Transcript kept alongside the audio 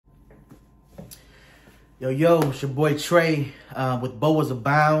Yo, it's your boy Trey with Boas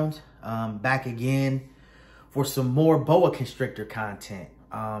Abound, back again for some more boa constrictor content.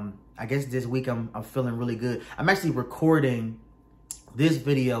 I guess this week I'm feeling really good. I'm actually recording this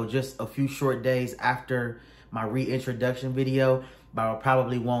video just a few short days after my reintroduction video, but I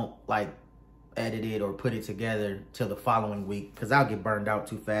probably won't edit it or put it together till the following week because I'll get burned out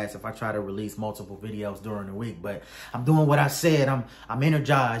too fast if I try to release multiple videos during the week. But I'm doing what I said. I'm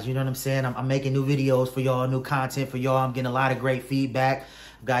energized, you know what I'm saying? I'm making new videos for y'all, new content for y'all. I'm getting a lot of great feedback.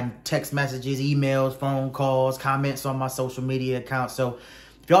 I've gotten text messages, emails, phone calls, comments on my social media accounts. So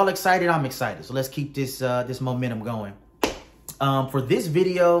if y'all excited, I'm excited. So let's keep this this momentum going. For this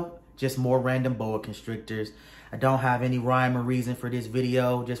video, just more random boa constrictors. I don't have any rhyme or reason for this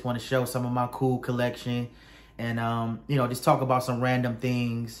video. Just want to show some of my cool collection and, you know, just talk about some random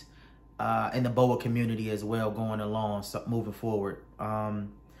things in the boa community as well going along, so moving forward.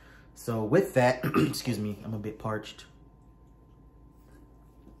 So with that, excuse me, I'm a bit parched.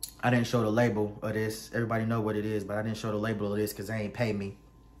 I didn't show the label of this. Everybody know what it is, but I didn't show the label of this because they ain't pay me.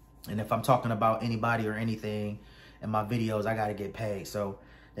 And if I'm talking about anybody or anything in my videos, I got to get paid. So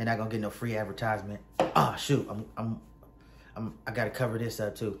they're not gonna get no free advertisement. Ah, shoot, I gotta cover this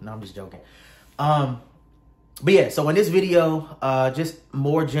up too. No, I'm just joking. But yeah, so in this video, just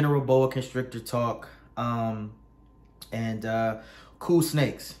more general boa constrictor talk, and cool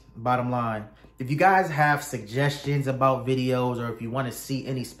snakes. Bottom line, if you guys have suggestions about videos or if you want to see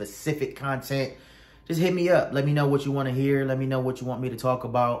any specific content, just hit me up. Let me know what you want to hear. Let me know what you want me to talk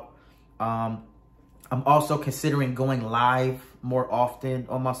about. I'm also considering going live more often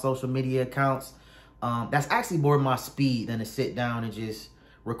on my social media accounts. That's actually more my speed than to sit down and just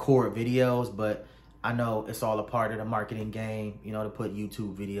record videos, but I know it's all a part of the marketing game, you know, to put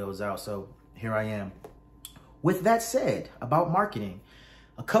YouTube videos out. So here I am. With that said, about marketing,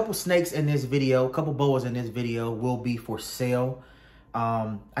 a couple snakes in this video, a couple boas in this video will be for sale.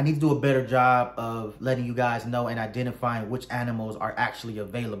 I need to do a better job of letting you guys know and identifying which animals are actually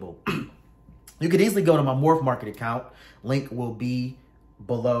available. You could easily go to my Morph Market account. Link will be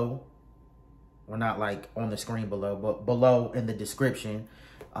below, or not like on the screen below, but below in the description.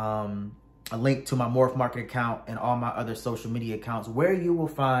 A link to my Morph Market account and all my other social media accounts where you will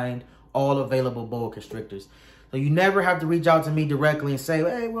find all available boa constrictors. So you never have to reach out to me directly and say,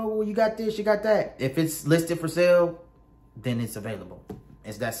 hey, well, you got this, you got that. If it's listed for sale, then it's available.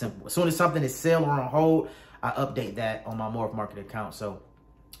 It's that simple. As soon as something is sale or on hold, I update that on my Morph Market account. So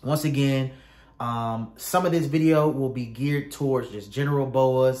once again, some of this video will be geared towards just general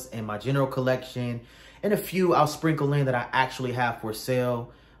boas and my general collection, and a few I'll sprinkle in that I actually have for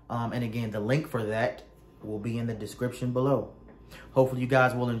sale. And again, the link for that will be in the description below. Hopefully you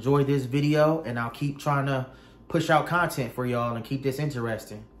guys will enjoy this video, and I'll keep trying to push out content for y'all and keep this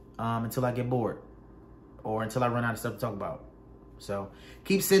interesting until I get bored or until I run out of stuff to talk about. So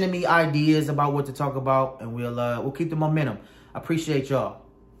keep sending me ideas about what to talk about, and we'll keep the momentum. I appreciate y'all.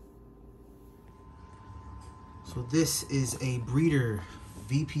 So this is a breeder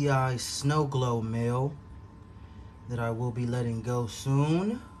VPI Snow Glow male that I will be letting go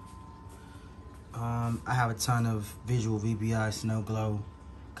soon. I have a ton of visual VPI Snow Glow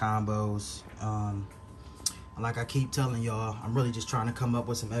combos. Like I keep telling y'all, I'm really just trying to come up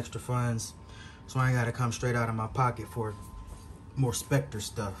with some extra funds, so I ain't got to come straight out of my pocket for more Spectre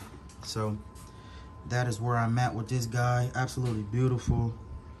stuff. So that is where I'm at with this guy. Absolutely beautiful.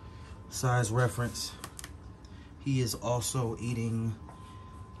 Size reference. He is also eating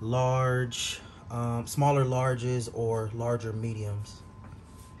large, smaller larges or larger mediums.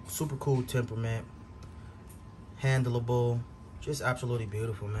 Super cool temperament, handleable, just absolutely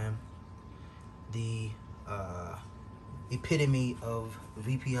beautiful, man. The epitome of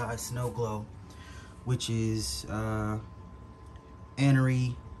VPI Snow Glow, which is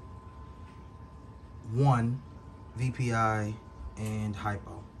Anery 1, VPI, and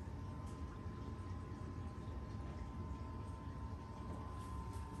Hypo.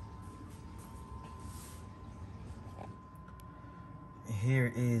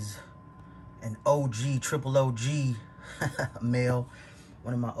 Here is an OG, triple OG male,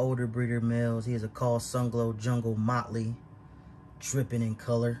 one of my older breeder males. He is a Call Sunglow Jungle Motley, dripping in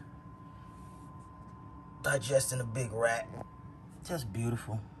color, digesting a big rat. Just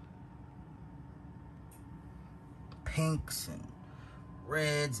beautiful. Pinks and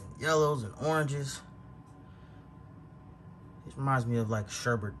reds and yellows and oranges. This reminds me of like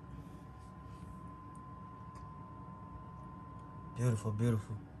sherbet. Beautiful,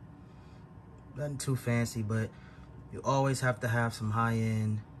 beautiful. Nothing too fancy, but you always have to have some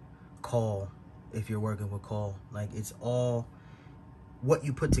high-end call if you're working with call. Like, it's all what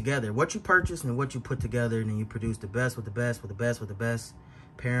you put together, what you purchase and what you put together, and then you produce the best with the best with the best with the best.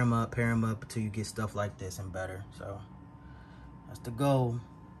 Pair them up until you get stuff like this and better. So that's the goal.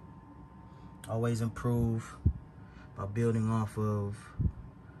 Always improve by building off of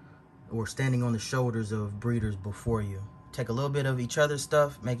or standing on the shoulders of breeders before you. Take a little bit of each other's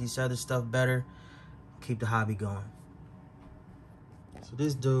stuff, make each other's stuff better, keep the hobby going. So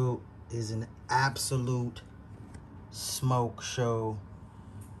this dude is an absolute smoke show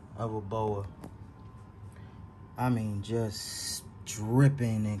of a boa. I mean, just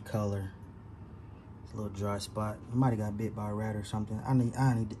dripping in color. It's a little dry spot. He might have got bit by a rat or something.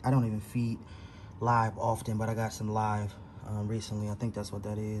 I don't even feed live often, but I got some live recently. I think that's what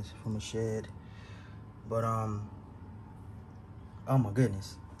that is, from a shed. But oh my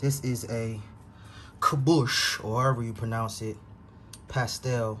goodness, this is a caboose, or however you pronounce it,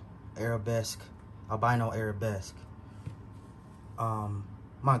 pastel arabesque, albino arabesque.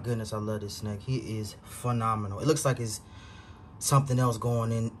 My goodness, I love this snake. He is phenomenal. It looks like it's something else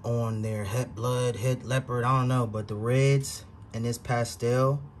going on there. Het blood, het leopard, I don't know. But the reds and this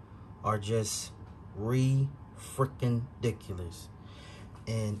pastel are just freaking ridiculous.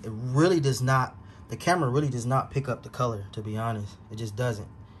 And it really does not, the camera really does not pick up the color, to be honest. It just doesn't.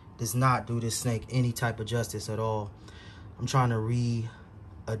 Does not do this snake any type of justice at all. I'm trying to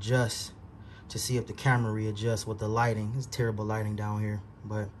readjust to see if the camera readjusts with the lighting. It's terrible lighting down here,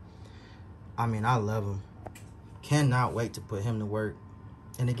 but I mean, I love him. Cannot wait to put him to work.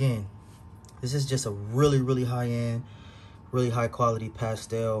 And again, this is just a really high-end, really high-quality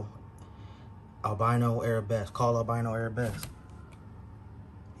pastel albino arabesque. Call albino arabesque.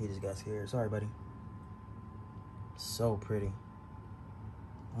 He just got scared. Sorry, buddy. So pretty.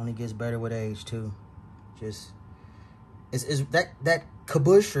 Only gets better with age too. Just is that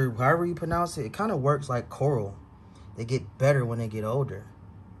caboose, or however you pronounce it, it kind of works like coral. They get better when they get older.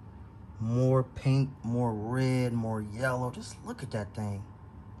 More pink, more red, more yellow. Just look at that thing.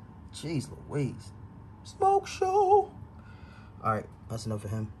 Jeez Louise. Smoke show. Alright, that's enough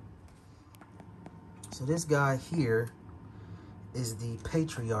of him. So this guy here is the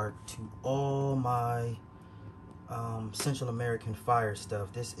patriarch to all my Central American fire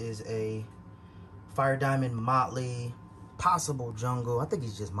stuff. This is a fire diamond motley, possible jungle. I think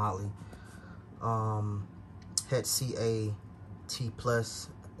he's just motley. Het CA T+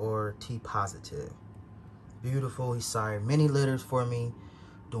 or T positive. Beautiful. He sired many litters for me,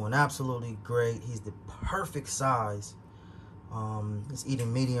 doing absolutely great. He's the perfect size. He's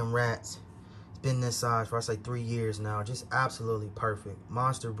eating medium rats. It's been this size for, I say, 3 years now. Just absolutely perfect.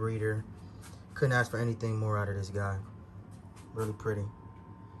 Monster breeder. Couldn't ask for anything more out of this guy. Really pretty.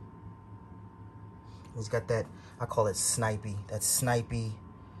 He's got that, I call it snipey. That snipey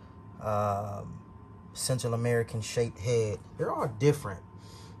Central American shaped head. They're all different.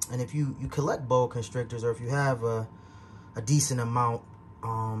 And if you collect boa constrictors, or if you have a decent amount,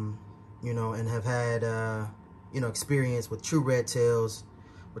 you know, and have had, you know, experience with true red tails,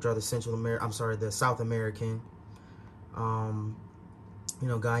 which are the the South American, you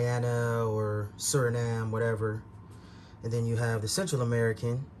know, Guyana or Suriname, whatever. And then you have the Central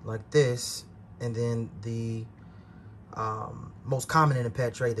American, like this. And then the most common in the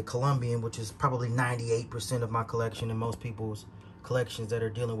pet trade, the Colombian, which is probably 98% of my collection and most people's collections that are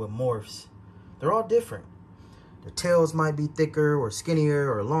dealing with morphs. They're all different. The tails might be thicker or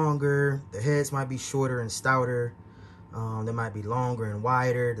skinnier or longer. The heads might be shorter and stouter. They might be longer and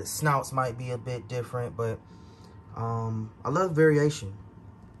wider. The snouts might be a bit different, but I love variation.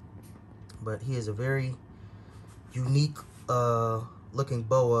 But he is a very unique looking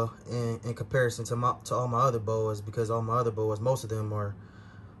boa in comparison to all my other boas, because all my other boas, most of them are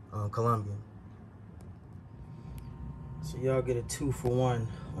Colombian. So y'all get a 2-for-1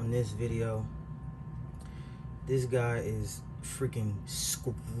 on this video. This guy is freaking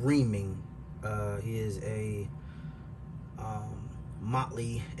screaming. He is a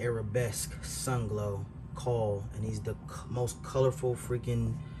motley arabesque sunglow call, and he's the most colorful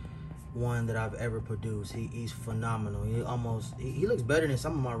freaking one that I've ever produced. He's phenomenal. He looks better than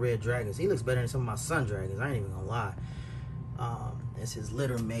some of my red dragons. He looks better than some of my sun dragons. I ain't even gonna lie. It's his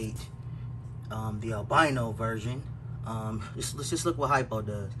litter mate, the albino version. Let's just look what Hypo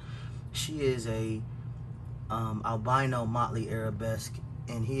does. She is a albino motley arabesque,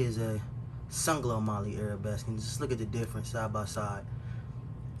 and he is a sunglow motley arabesque. And just look at the difference side by side.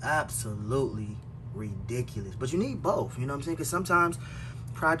 Absolutely ridiculous. But you need both, you know what I'm saying? Because sometimes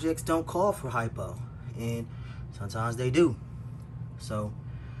projects don't call for hypo, and sometimes they do. So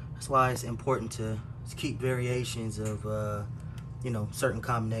that's why it's important to keep variations of you know, certain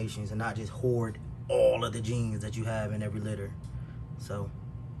combinations, and not just hoard all of the genes that you have in every litter. So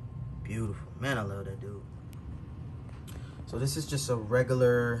beautiful, man. I love that dude. So this is just a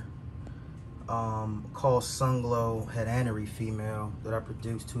regular called Sunglow Head female that I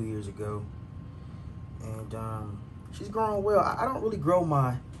produced 2 years ago, and she's growing well. I don't really grow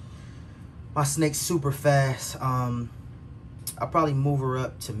my snakes super fast. I'll probably move her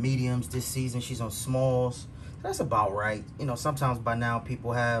up to mediums this season. She's on smalls. That's about right. You know, sometimes by now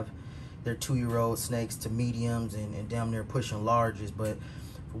people have their 2-year-old snakes to mediums and damn near pushing larges, but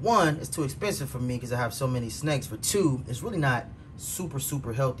for one, it's too expensive for me because I have so many snakes. For two, it's really not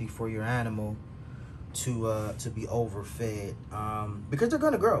super healthy for your animal to be overfed, because they're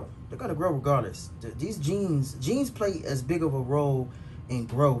gonna grow. They're gonna grow regardless. These genes play as big of a role in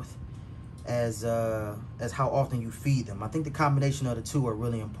growth as how often you feed them. I think the combination of the two are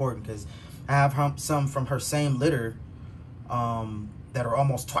really important, because I have some from her same litter that are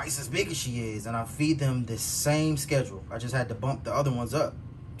almost twice as big as she is, and I feed them the same schedule. I just had to bump the other ones up.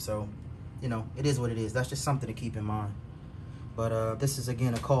 So, you know, it is what it is. That's just something to keep in mind. But this is,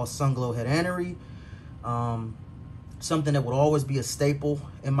 again, a called Sunglow Head Anery. Something that would always be a staple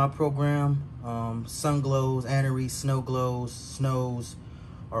in my program. Sunglows, aneries, snow glows, snows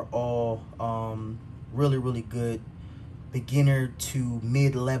are all really good beginner to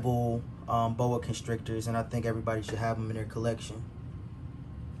mid-level boa constrictors, and I think everybody should have them in their collection.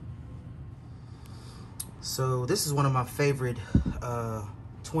 So this is one of my favorite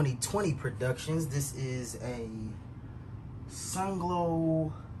 2020 productions. This is a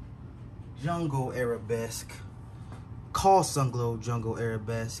Sunglow Jungle Arabesque, called Sunglow Jungle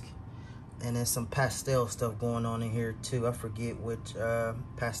Arabesque, and then some pastel stuff going on in here too. I forget which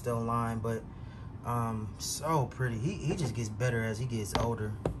pastel line, but so pretty. He just gets better as he gets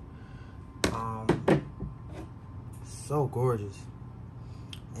older. So gorgeous.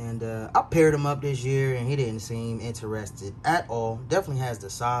 And I paired him up this year, and he didn't seem interested at all. Definitely has the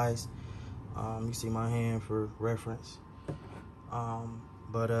size. You see my hand for reference.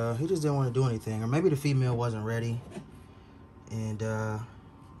 But he just didn't want to do anything, or maybe the female wasn't ready, and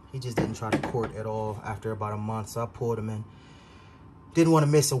he just didn't try to court at all after about a month. So I pulled him in. Didn't want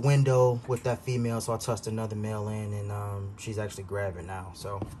to miss a window with that female, so I tossed another male in, and she's actually grabbing now.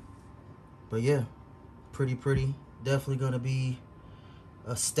 So, but yeah, pretty. Definitely gonna be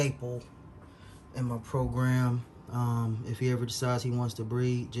a staple in my program. If he ever decides he wants to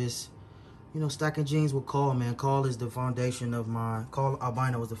breed, just, you know, stacking genes with Call, man. Call is the foundation of my, Call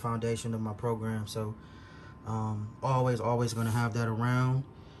Albino is the foundation of my program. So always gonna have that around.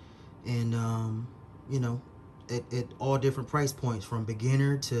 And you know, at all different price points, from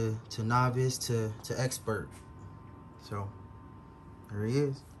beginner to novice to expert. So there he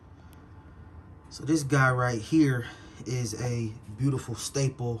is. So this guy right here is a beautiful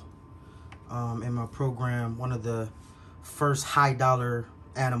staple in my program. One of the first high dollar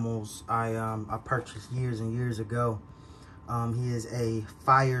animals I purchased years and years ago. He is a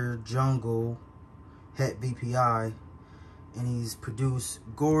Fire Jungle Het VPI, and he's produced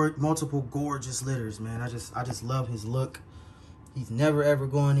multiple gorgeous litters, man. I just love his look. He's never ever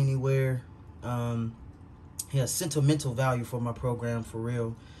going anywhere. He has sentimental value for my program, for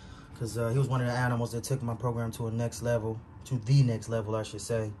real, because he was one of the animals that took my program to the next level, I should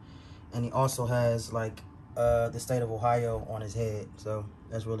say. And he also has like the state of Ohio on his head, so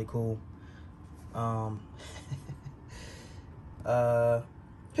that's really cool.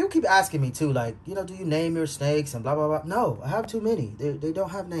 People keep asking me too, like, you know, do you name your snakes and blah blah blah. No, I have too many. They don't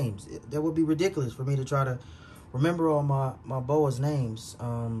have names. That would be ridiculous for me to try to remember all my boas names.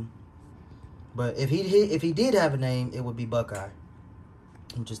 But if he did have a name, it would be Buckeye.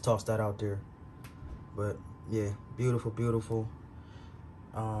 I'm just toss that out there. But yeah, beautiful.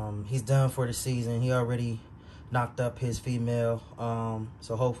 He's done for the season. He already knocked up his female.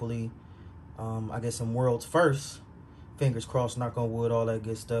 So hopefully, I get some world's first. Fingers crossed, knock on wood, all that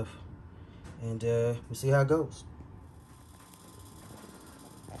good stuff. And we'll see how it goes.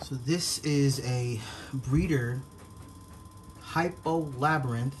 So this is a breeder Hypo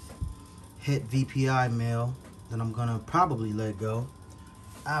Labyrinth Het VPI male that I'm gonna probably let go.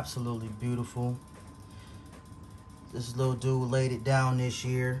 Absolutely beautiful. This little dude laid it down this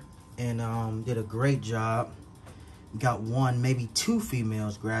year and did a great job. Got one, maybe two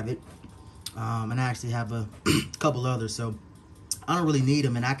females grab it. And I actually have a couple others, so I don't really need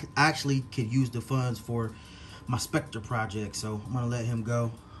them, and I actually could use the funds for my Spectre project, so I'm gonna let him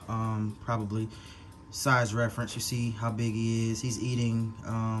go. Probably size reference, you see how big he is. He's eating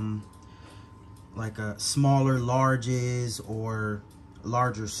like a smaller larges or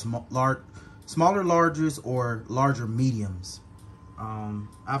smaller larges or larger mediums.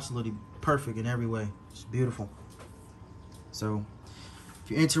 Absolutely perfect in every way. It's beautiful. So If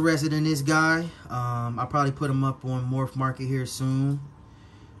you're interested in this guy, I'll probably put him up on Morph Market here soon.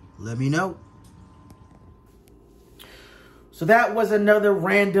 Let me know. So that was another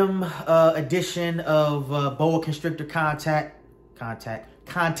random edition of boa constrictor content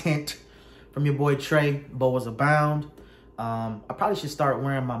from your boy Trey. Boas abound. I probably should start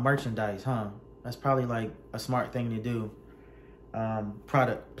wearing my merchandise, huh? That's probably like a smart thing to do.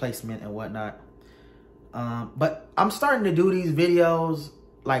 Product placement and whatnot. But I'm starting to do these videos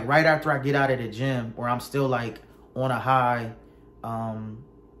like right after I get out of the gym, where I'm still like on a high,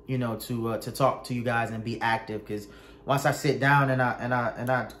 you know, to talk to you guys and be active. Because once I sit down and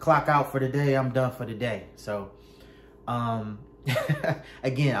I clock out for the day, I'm done for the day. So,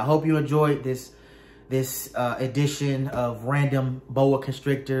 again, I hope you enjoyed this edition of random boa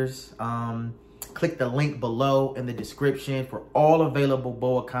constrictors. Click the link below in the description for all available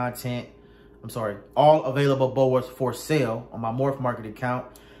boa content. I'm sorry, all available boas for sale on my Morph Market account.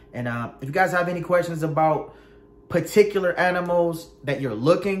 And if you guys have any questions about particular animals that you're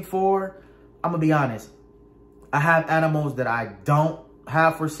looking for, I'm gonna be honest. I have animals that I don't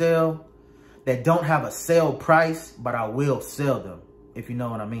have for sale, that don't have a sale price, but I will sell them, if you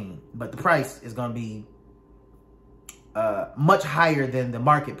know what I mean. But the price is gonna be much higher than the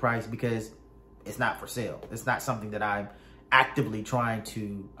market price because it's not for sale. It's not something that I'm actively trying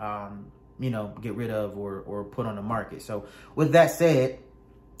to, you know, get rid of or put on the market. So with that said,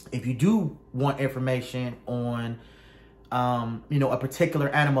 if you do want information on, you know, a particular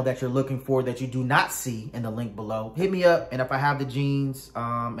animal that you're looking for that you do not see in the link below, hit me up. And if I have the genes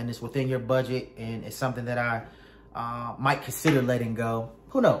and it's within your budget and it's something that I might consider letting go,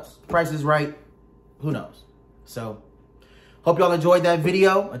 who knows? Price is right. Who knows? So hope y'all enjoyed that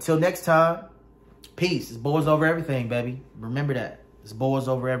video. Until next time, peace. It's boas over everything, baby. Remember that. It's boas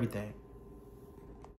over everything.